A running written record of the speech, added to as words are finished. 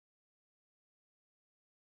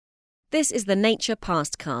This is the Nature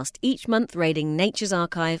PastCast, each month raiding Nature's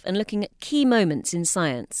archive and looking at key moments in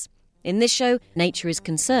science. In this show, Nature is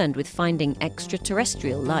concerned with finding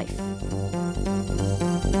extraterrestrial life.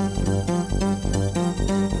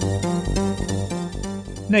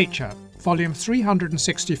 Nature, Volume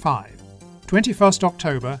 365, 21st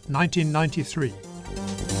October 1993.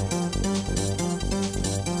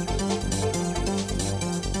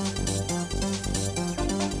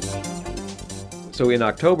 So in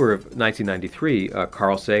October of 1993,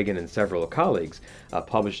 Carl Sagan and several colleagues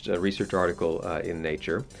published a research article in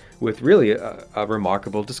Nature with really a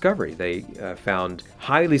remarkable discovery. They found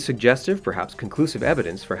highly suggestive, perhaps conclusive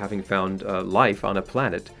evidence for having found life on a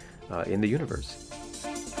planet in the universe.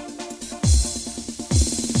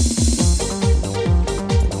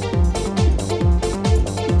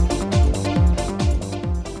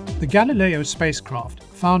 The Galileo spacecraft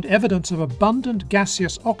found evidence of abundant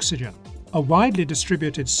gaseous oxygen, a widely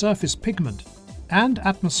distributed surface pigment, and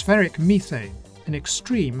atmospheric methane in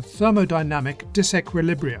extreme thermodynamic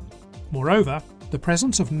disequilibrium. Moreover, the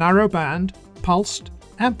presence of narrowband, pulsed,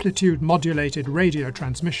 amplitude-modulated radio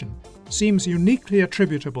transmission seems uniquely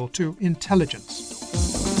attributable to intelligence.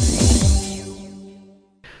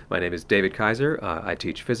 My name is David Kaiser. I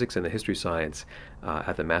teach physics and the history science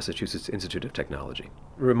at the Massachusetts Institute of Technology.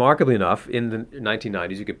 Remarkably enough, in the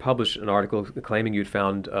 1990s, you could publish an article claiming you'd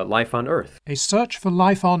found life on Earth. A search for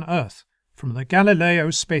life on Earth from the Galileo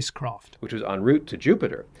spacecraft, which was en route to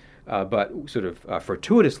Jupiter, but sort of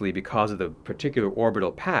fortuitously, because of the particular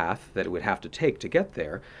orbital path that it would have to take to get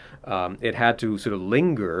there, it had to sort of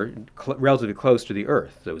linger relatively close to the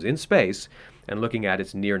Earth. So it was in space and looking at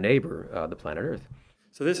its near neighbor, the planet Earth.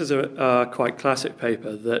 So this is a quite classic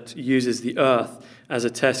paper that uses the Earth as a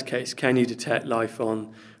test case. Can you detect life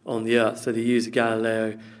on the Earth? So they used a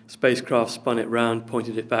Galileo spacecraft, spun it round,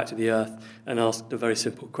 pointed it back to the Earth, and asked a very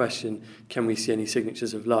simple question: can we see any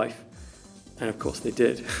signatures of life? And of course they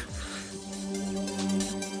did.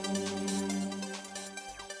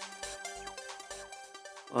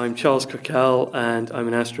 I'm Charles Cockell, and I'm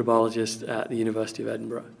an astrobiologist at the University of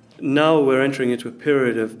Edinburgh. Now we're entering into a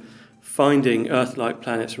period of finding Earth-like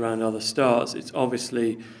planets around other stars. It's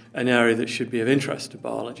obviously an area that should be of interest to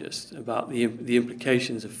biologists about the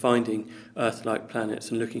implications of finding Earth-like planets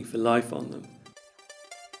and looking for life on them.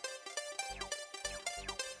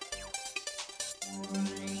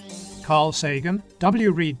 Carl Sagan,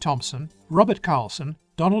 W. Reed Thompson, Robert Carlson,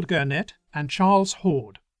 Donald Gurnett, and Charles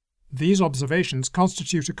Hord. These observations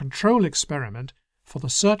constitute a control experiment for the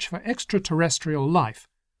search for extraterrestrial life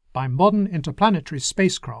by modern interplanetary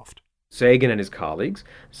spacecraft. Sagan and his colleagues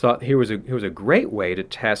thought here was a great way to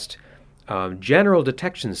test general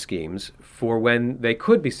detection schemes for when they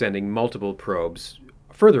could be sending multiple probes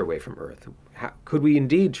further away from Earth. Could we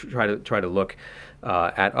indeed try to look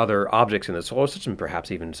at other objects in the solar system,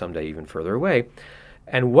 perhaps even someday even further away?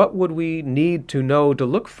 And what would we need to know to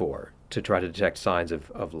look for to try to detect signs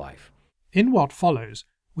of life? In what follows,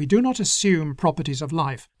 we do not assume properties of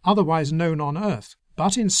life otherwise known on Earth,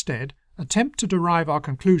 but instead attempt to derive our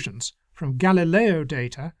conclusions from Galileo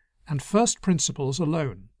data and first principles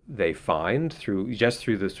alone. They find through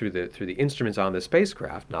the instruments on the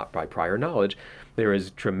spacecraft, not by prior knowledge, there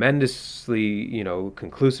is tremendously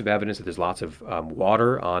conclusive evidence that there's lots of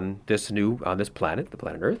water on this planet, the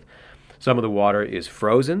planet Earth. Some of the water is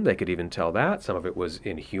frozen. They could even tell that. Some of it was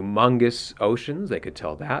in humongous oceans. They could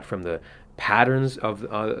tell that from the patterns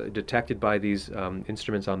of detected by these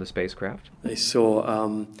instruments on the spacecraft. They saw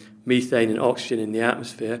methane and oxygen in the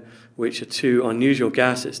atmosphere, which are two unusual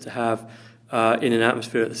gases to have in an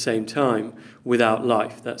atmosphere at the same time without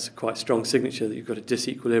life. That's a quite strong signature that you've got a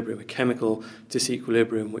disequilibrium, a chemical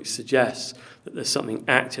disequilibrium, which suggests that there's something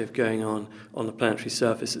active going on the planetary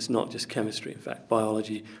surface. It's not just chemistry, in fact,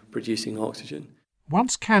 biology producing oxygen.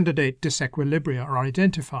 Once candidate disequilibria are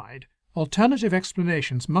identified, alternative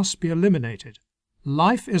explanations must be eliminated.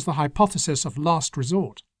 Life is the hypothesis of last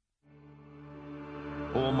resort.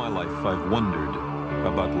 All my life I've wondered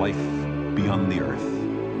about life beyond the Earth.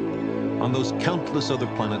 On those countless other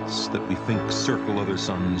planets that we think circle other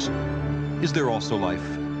suns, is there also life?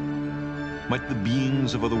 Might the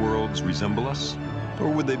beings of other worlds resemble us, or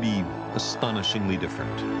would they be astonishingly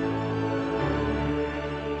different?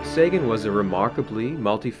 Sagan was a remarkably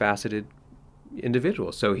multifaceted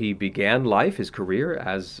individual. So he began life, his career,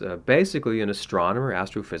 as basically an astronomer,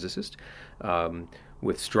 astrophysicist,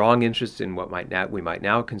 with strong interest in what we might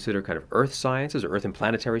now consider kind of Earth sciences or Earth and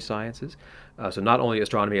planetary sciences. So not only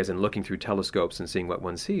astronomy as in looking through telescopes and seeing what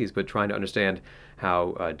one sees, but trying to understand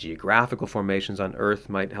how geographical formations on Earth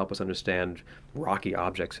might help us understand rocky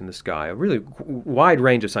objects in the sky. A really wide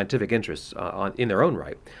range of scientific interests in their own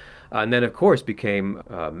right. and then, of course, became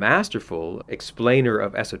a masterful explainer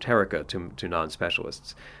of esoterica to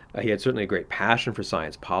non-specialists. He had certainly a great passion for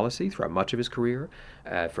science policy throughout much of his career,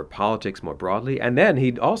 for politics more broadly, and then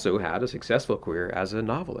he also had a successful career as a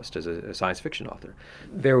novelist, as a science fiction author.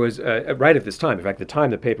 There was, right at this time, in fact, the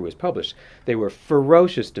time the paper was published, there were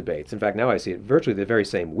ferocious debates. In fact, now I see it virtually the very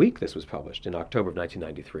same week this was published, in October of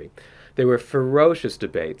 1993. There were ferocious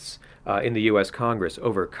debates in the U.S. Congress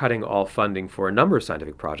over cutting all funding for a number of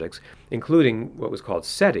scientific projects, including what was called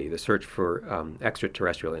SETI, the Search for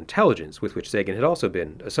Extraterrestrial Intelligence, with which Sagan had also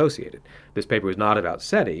been associated. This paper was not about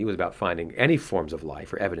SETI, it was about finding any forms of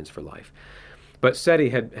life or evidence for life. But SETI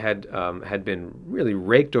had been really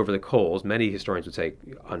raked over the coals, many historians would say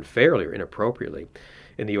unfairly or inappropriately,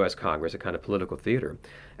 in the U.S. Congress, a kind of political theater,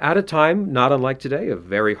 at a time not unlike today of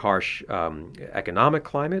very harsh economic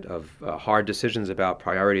climate, of hard decisions about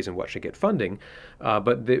priorities and what should get funding.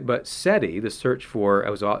 But SETI, the search for,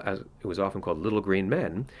 as it was often called, little green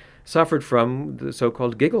men, suffered from the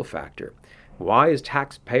so-called giggle factor. Why is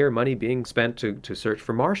taxpayer money being spent to search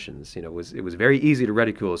for Martians? It was very easy to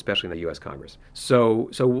ridicule, especially in the U.S. Congress.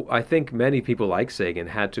 So I think many people like Sagan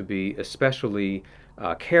had to be especially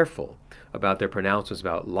careful about their pronouncements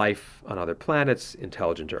about life on other planets,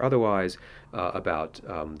 intelligent or otherwise, about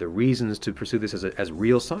the reasons to pursue this as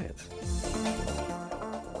real science.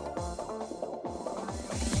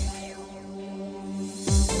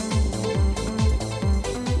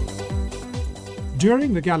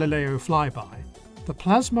 During the Galileo flyby, the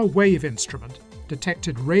plasma wave instrument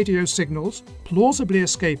detected radio signals plausibly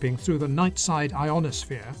escaping through the night-side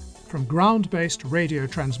ionosphere from ground-based radio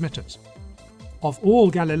transmitters. Of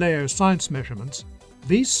all Galileo's science measurements,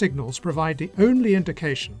 these signals provide the only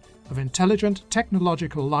indication of intelligent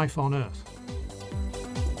technological life on Earth.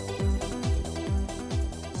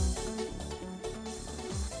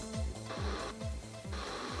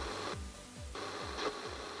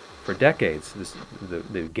 For decades,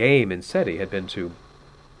 the game in SETI had been to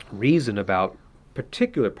reason about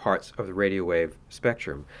particular parts of the radio wave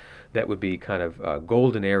spectrum that would be kind of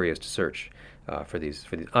golden areas to search for these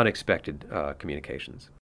unexpected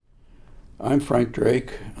communications. I'm Frank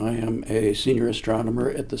Drake. I am a senior astronomer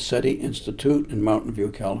at the SETI Institute in Mountain View,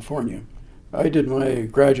 California. I did my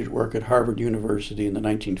graduate work at Harvard University in the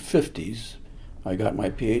 1950s. I got my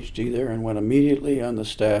PhD there and went immediately on the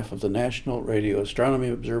staff of the National Radio Astronomy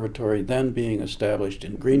Observatory, then being established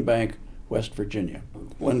in Green Bank, West Virginia.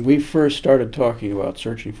 When we first started talking about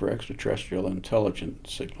searching for extraterrestrial intelligent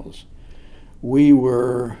signals, we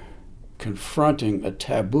were confronting a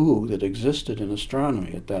taboo that existed in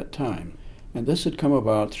astronomy at that time. And this had come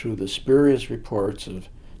about through the spurious reports of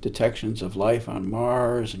detections of life on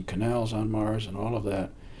Mars and canals on Mars and all of that,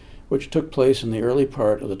 which took place in the early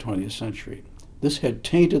part of the 20th century. This had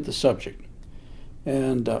tainted the subject.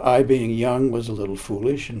 And I, being young, was a little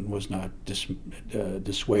foolish and was not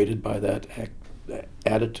dissuaded by that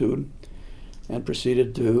attitude, and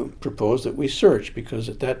proceeded to propose that we search, because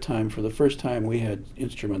at that time, for the first time, we had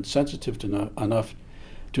instruments sensitive enough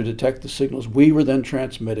to detect the signals we were then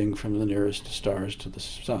transmitting from the nearest stars to the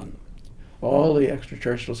sun. All the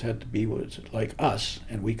extraterrestrials had to be like us,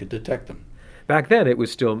 and we could detect them. Back then, it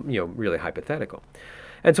was still, really hypothetical.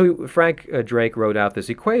 And so Frank Drake wrote out this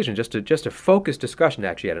equation, just a focused discussion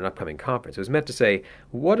actually at an upcoming conference. It was meant to say,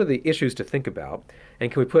 what are the issues to think about,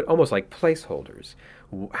 and can we put almost like placeholders?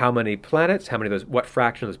 How many planets, what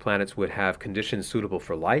fraction of those planets would have conditions suitable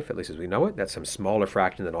for life, at least as we know it? That's some smaller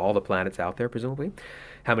fraction than all the planets out there, presumably.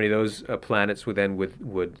 How many of those planets would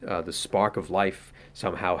the spark of life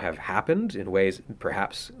somehow have happened in ways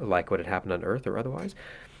perhaps like what had happened on Earth or otherwise?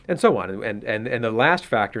 And so on. And the last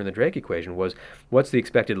factor in the Drake equation was, what's the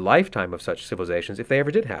expected lifetime of such civilizations if they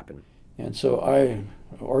ever did happen? And so I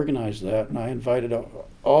organized that, and I invited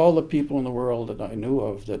all the people in the world that I knew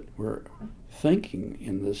of that were thinking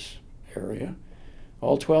in this area,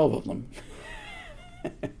 all 12 of them.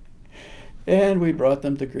 And we brought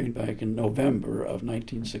them to Green Bank in November of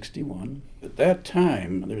 1961. At that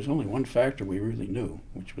time, there was only one factor we really knew,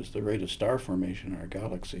 which was the rate of star formation in our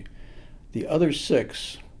galaxy. The other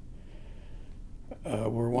 6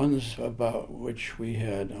 were ones about which we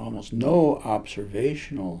had almost no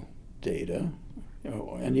observational data,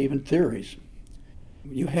 and even theories.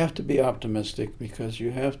 You have to be optimistic because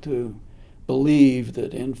you have to believe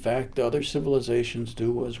that, in fact, other civilizations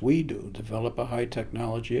do as we do, develop a high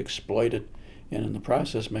technology, exploit it, and in the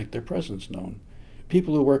process make their presence known.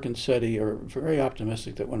 People who work in SETI are very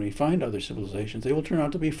optimistic that when we find other civilizations, they will turn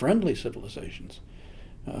out to be friendly civilizations.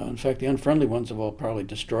 In fact, the unfriendly ones have all probably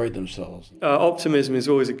destroyed themselves. Optimism is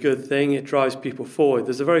always a good thing. It drives people forward.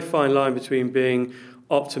 There's a very fine line between being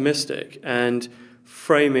optimistic and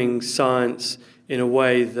framing science in a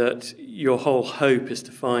way that your whole hope is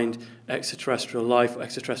to find extraterrestrial life or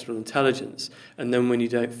extraterrestrial intelligence, and then when you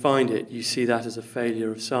don't find it, you see that as a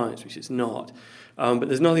failure of science, which it's not. But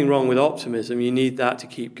there's nothing wrong with optimism. You need that to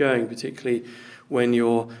keep going, particularly when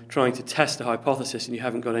you're trying to test a hypothesis and you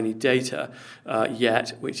haven't got any data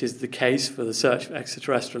yet, which is the case for the search for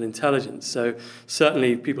extraterrestrial intelligence. So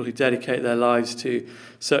certainly people who dedicate their lives to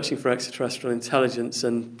searching for extraterrestrial intelligence,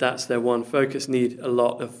 and that's their one focus, need a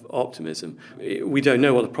lot of optimism. We don't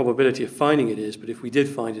know what the probability of finding it is, but if we did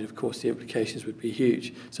find it, of course, the implications would be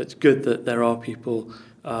huge. So it's good that there are people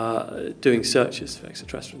doing searches for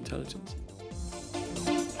extraterrestrial intelligence.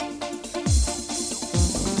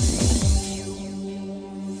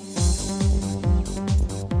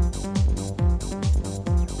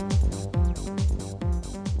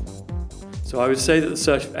 So I would say that the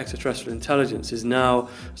search for extraterrestrial intelligence is now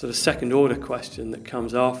a sort of second-order question that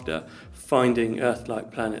comes after finding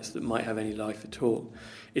Earth-like planets that might have any life at all.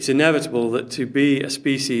 It's inevitable that to be a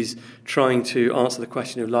species trying to answer the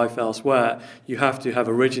question of life elsewhere, you have to have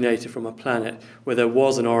originated from a planet where there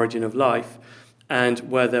was an origin of life and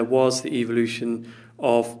where there was the evolution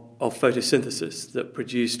of photosynthesis that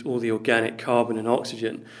produced all the organic carbon and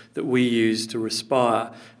oxygen that we use to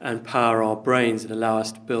respire and power our brains and allow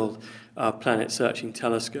us to build planet-searching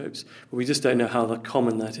telescopes. But we just don't know how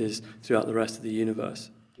common that is throughout the rest of the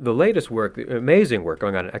universe. The latest work, the amazing work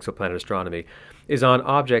going on in exoplanet astronomy, is on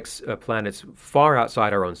objects, planets far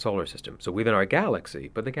outside our own solar system. So within our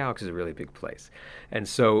galaxy, but the galaxy is a really big place. And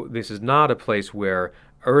so this is not a place where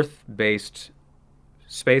Earth-based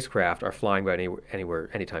spacecraft are flying by anywhere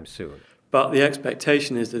anytime soon. But the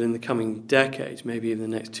expectation is that in the coming decades, maybe even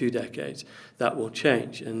the next 2 decades, that will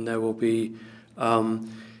change, and there will be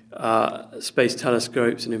space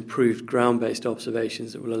telescopes and improved ground-based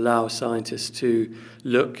observations that will allow scientists to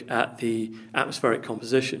look at the atmospheric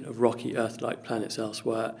composition of rocky Earth-like planets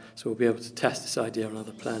elsewhere. So we'll be able to test this idea on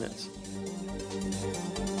other planets.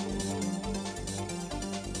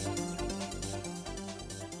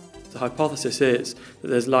 The hypothesis is that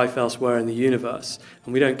there's life elsewhere in the universe,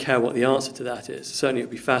 and we don't care what the answer to that is. Certainly it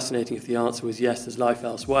would be fascinating if the answer was yes, there's life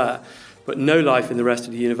elsewhere, but no life in the rest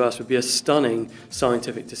of the universe would be a stunning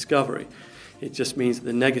scientific discovery. It just means that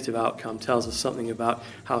the negative outcome tells us something about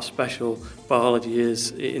how special biology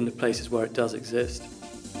is in the places where it does exist.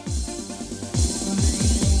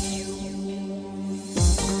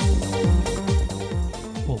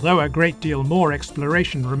 Although a great deal more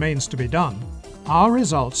exploration remains to be done, our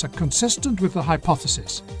results are consistent with the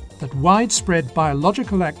hypothesis that widespread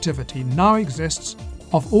biological activity now exists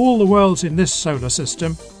of all the worlds in this solar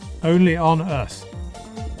system only on Earth.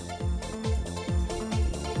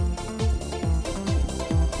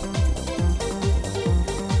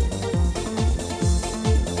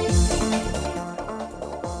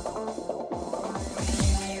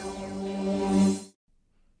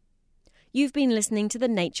 You've been listening to the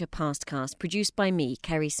Nature PastCast, produced by me,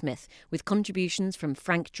 Kerry Smith, with contributions from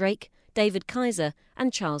Frank Drake, David Kaiser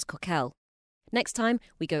and Charles Cockell. Next time,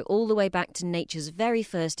 we go all the way back to Nature's very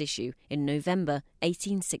first issue in November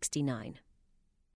 1869.